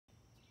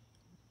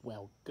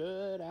Well,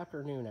 good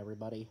afternoon,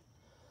 everybody.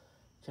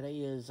 Today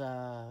is,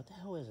 what the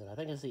hell is it? I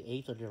think it's the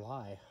 8th of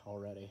July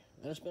already.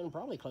 And it's been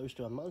probably close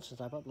to a month since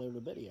I've uploaded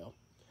a video.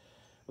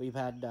 We've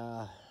had,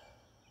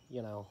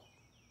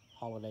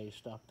 holiday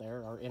stuff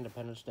there. Our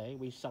Independence Day.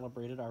 We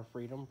celebrated our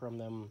freedom from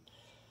them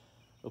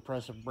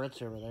oppressive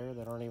Brits over there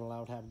that aren't even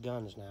allowed to have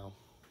guns now.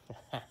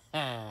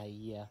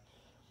 Yeah.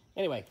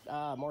 Anyway,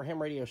 more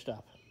ham radio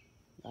stuff.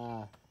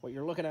 What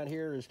you're looking at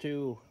here is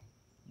two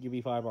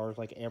UB5Rs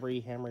like every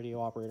ham radio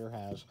operator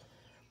has,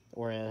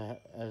 or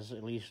has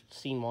at least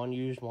seen one,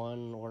 used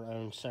one, or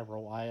owned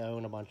several. I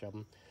own a bunch of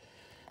them.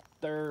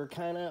 They're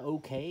kind of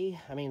okay.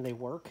 I mean, they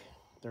work.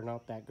 They're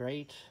not that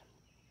great,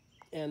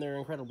 and they're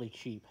incredibly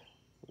cheap.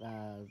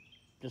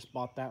 Just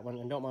bought that one,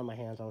 and don't mind my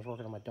hands. I was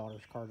working on my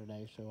daughter's car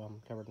today, so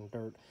I'm covered in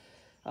dirt.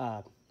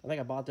 I think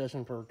I bought this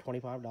one for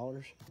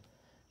 $25,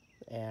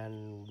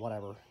 and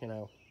whatever,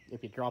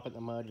 if you drop it in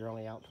the mud, you're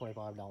only out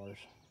 $25.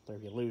 So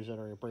if you lose it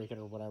or you break it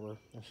or whatever,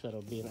 instead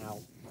of being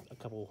out a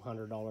couple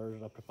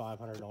 $100 up to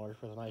 $500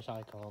 for the nice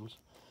icons.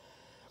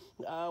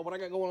 What I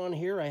got going on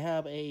here, I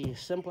have a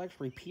Simplex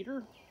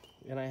repeater,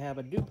 and I have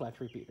a duplex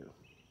repeater.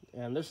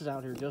 And this is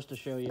out here just to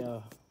show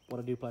you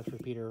what a duplex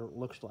repeater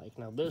looks like.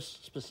 Now this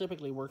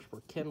specifically works for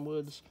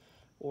Kenwoods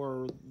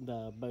or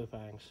the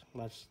Bofangs.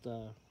 That's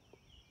the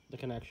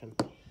connection.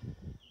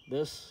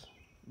 This,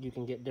 you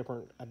can get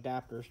different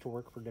adapters to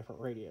work for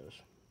different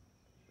radios.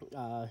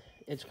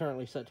 It's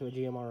currently set to a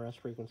GMRS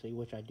frequency,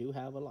 which I do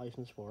have a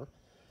license for,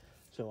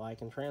 so I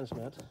can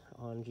transmit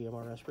on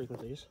GMRS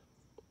frequencies.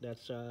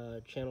 That's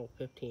channel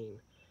 15,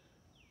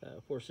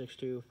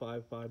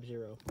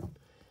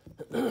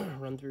 462.550.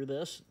 Run through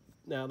this.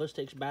 Now this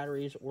takes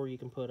batteries, or you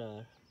can put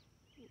a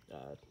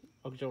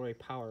auxiliary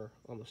power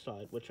on the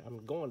side, which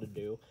I'm going to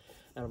do,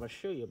 and I'm going to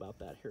show you about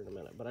that here in a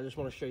minute. But I just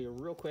want to show you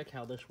real quick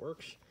how this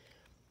works.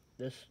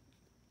 This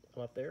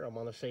up there, I'm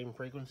on the same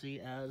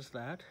frequency as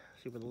that.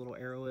 See where the little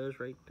arrow is,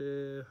 right?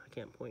 I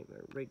can't point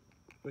there.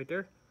 Right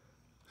there.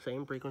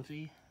 Same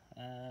frequency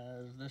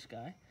as this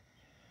guy.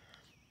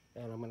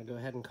 And I'm going to go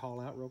ahead and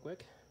call out real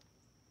quick.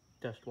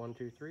 Test 1,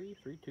 2, 3,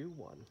 3, 2,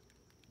 1.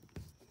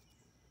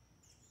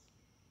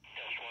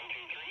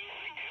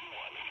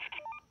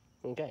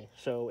 Okay,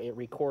 so it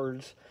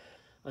records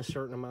a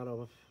certain amount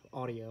of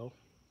audio,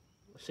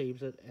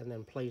 saves it, and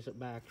then plays it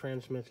back,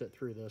 transmits it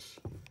through this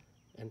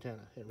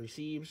antenna. It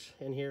receives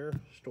in here,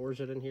 stores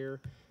it in here,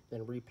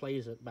 then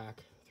replays it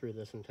back through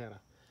this antenna.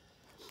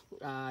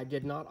 I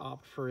did not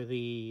opt for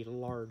the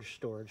large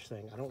storage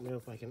thing. I don't know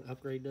if I can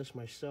upgrade this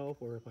myself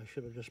or if I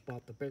should have just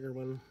bought the bigger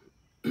one,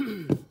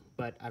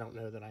 but I don't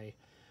know that I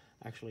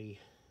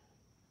actually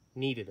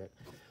needed it.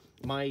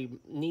 My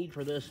need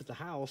for this at the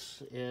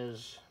house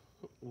is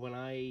when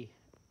I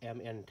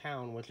am in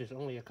town, which is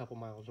only a couple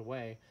miles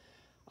away,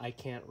 I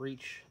can't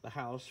reach the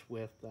house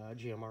with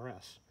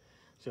GMRS.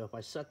 So if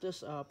I set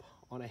this up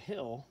on a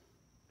hill,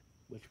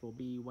 which will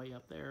be way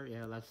up there,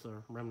 yeah, that's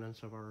the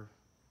remnants of our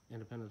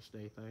Independence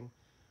Day thing,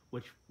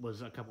 which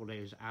was a couple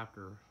days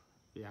after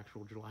the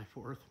actual July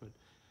 4th, but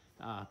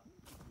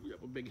we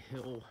have a big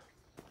hill.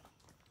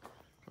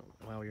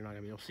 Well, you're not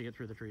going to be able to see it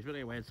through the trees, but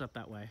anyway, it's up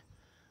that way.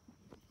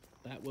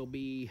 That will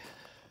be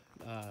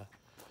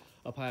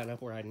up high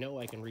enough where I know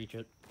I can reach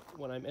it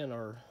when I'm in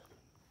our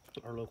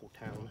local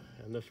town,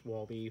 and this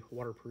will be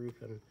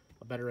waterproof and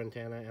a better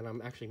antenna, and I'm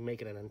actually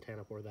making an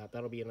antenna for that.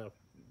 That'll be in a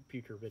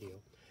future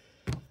video.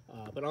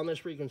 But on this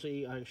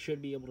frequency, I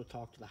should be able to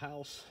talk to the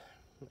house,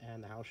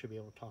 and the house should be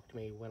able to talk to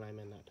me when I'm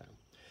in that town.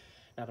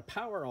 Now to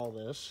power all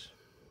this,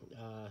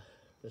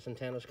 this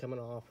antenna's coming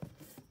off,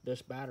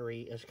 this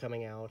battery is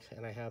coming out,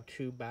 and I have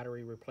two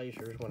battery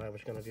replacers when I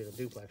was going to do the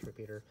duplex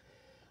repeater.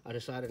 I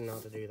decided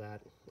not to do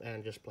that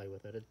and just play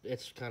with it.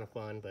 It's kind of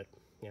fun, but,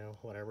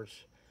 whatever.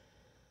 It's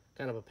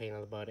kind of a pain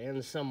in the butt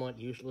and somewhat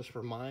useless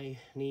for my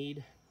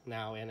need.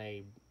 Now, in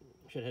a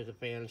should hit the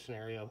fan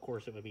scenario, of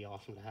course, it would be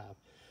awesome to have.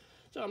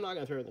 So I'm not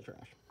going to throw it in the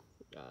trash.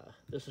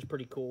 This is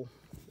pretty cool.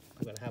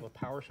 I'm going to have a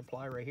power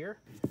supply right here,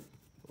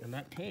 and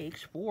that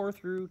takes 4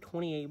 through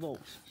 28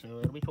 volts, so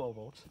it'll be 12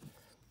 volts.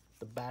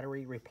 The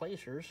battery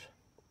replacers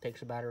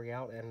takes a battery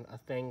out, and a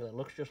thing that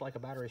looks just like a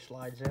battery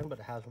slides in, but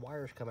it has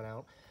wires coming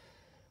out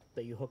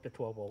that you hook to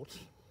 12 volts.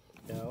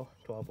 No,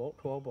 12 volt,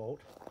 12 volt.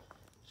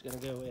 It's going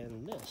to go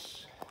in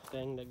this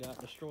thing that got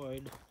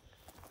destroyed,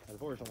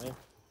 unfortunately.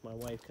 My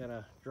wife kind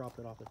of dropped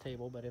it off the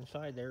table, but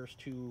inside there's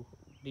two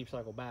deep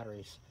cycle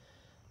batteries.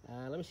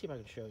 Let me see if I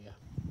can show you.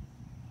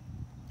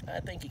 I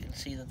think you can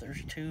see that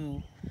there's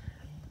two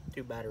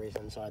batteries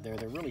inside there.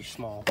 They're really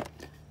small,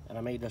 and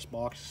I made this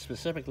box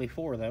specifically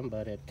for them,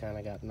 but it kind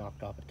of got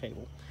knocked off the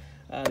table.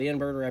 The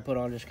inverter I put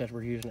on just because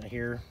we're using it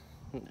here,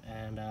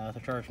 and the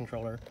charge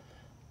controller.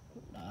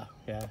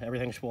 Yeah,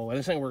 everything's full.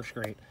 This thing works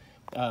great.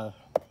 The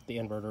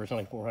inverter is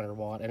only 400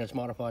 watt, and it's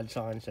modified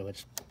sine, so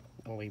it's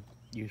only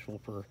useful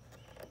for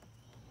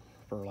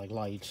like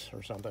lights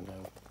or something.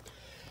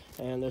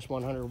 And this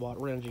 100 watt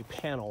Renji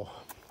panel,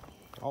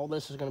 all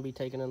this is going to be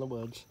taken in the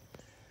woods,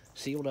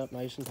 sealed up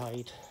nice and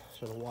tight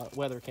so the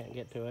weather can't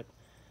get to it,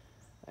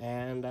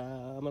 and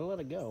I'm going to let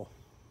it go.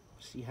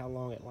 see how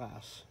long it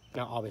lasts.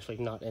 Now, obviously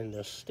not in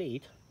this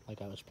state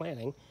like I was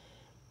planning.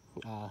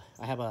 I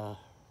have a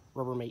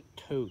Rubbermaid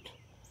tote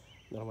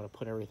that I'm going to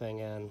put everything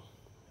in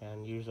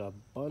and use a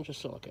bunch of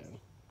silicone.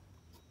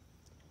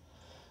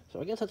 So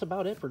I guess that's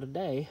about it for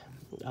today.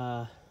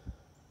 Got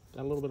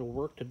a little bit of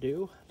work to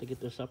do to get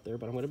this up there,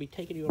 but I'm going to be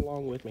taking you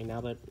along with me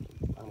now that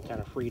I'm kind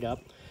of freed up.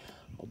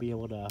 I'll be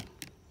able to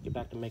get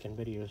back to making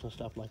videos and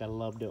stuff like I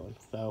love doing.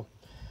 So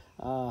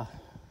I'm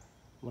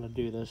going to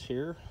do this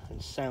here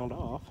and sign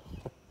off,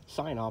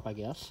 I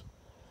guess.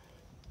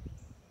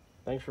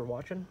 Thanks for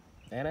watching,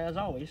 and as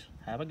always,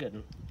 have a good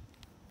one.